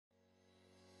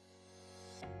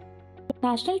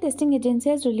National Testing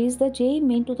Agency has released the JEE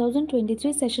Main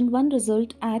 2023 Session 1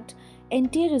 result at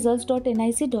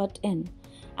ntaresults.nic.in.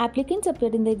 Applicants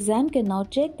appeared in the exam can now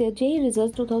check their JEE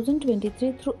results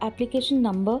 2023 through application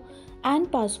number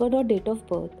and password or date of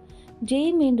birth.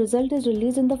 JEE Main result is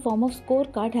released in the form of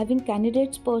scorecard having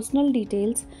candidates' personal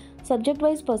details,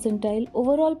 subject-wise percentile,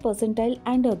 overall percentile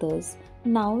and others.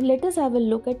 Now let us have a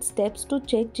look at steps to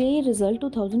check JEE result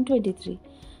 2023.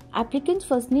 Applicants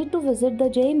first need to visit the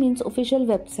JEE Mains official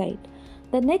website.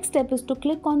 The next step is to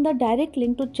click on the direct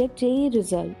link to check JEE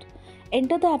result.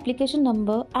 Enter the application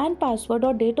number and password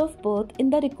or date of birth in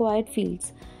the required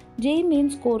fields. JEE Main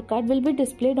scorecard will be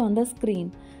displayed on the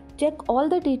screen. Check all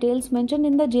the details mentioned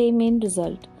in the JEE Main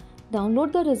result.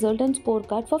 Download the result and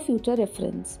scorecard for future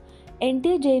reference.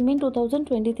 NTA JEE Main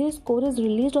 2023 score is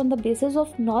released on the basis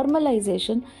of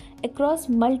normalization across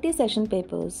multi-session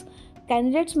papers.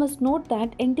 Candidates must note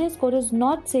that NTA score is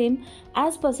not same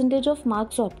as percentage of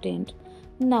marks obtained.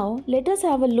 Now, let us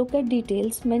have a look at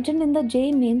details mentioned in the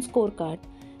JEE Main scorecard.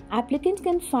 Applicants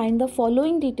can find the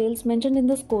following details mentioned in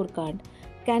the scorecard: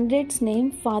 candidate's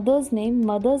name, father's name,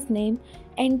 mother's name,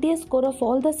 NTA score of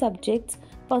all the subjects,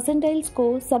 percentile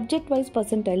score, subject-wise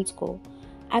percentile score.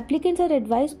 Applicants are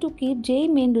advised to keep JEE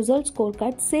Main result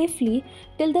scorecard safely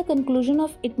till the conclusion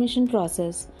of admission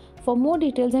process. For more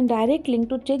details and direct link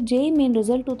to check JEE Main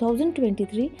result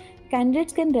 2023,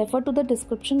 candidates can refer to the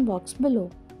description box below.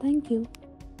 Thank you.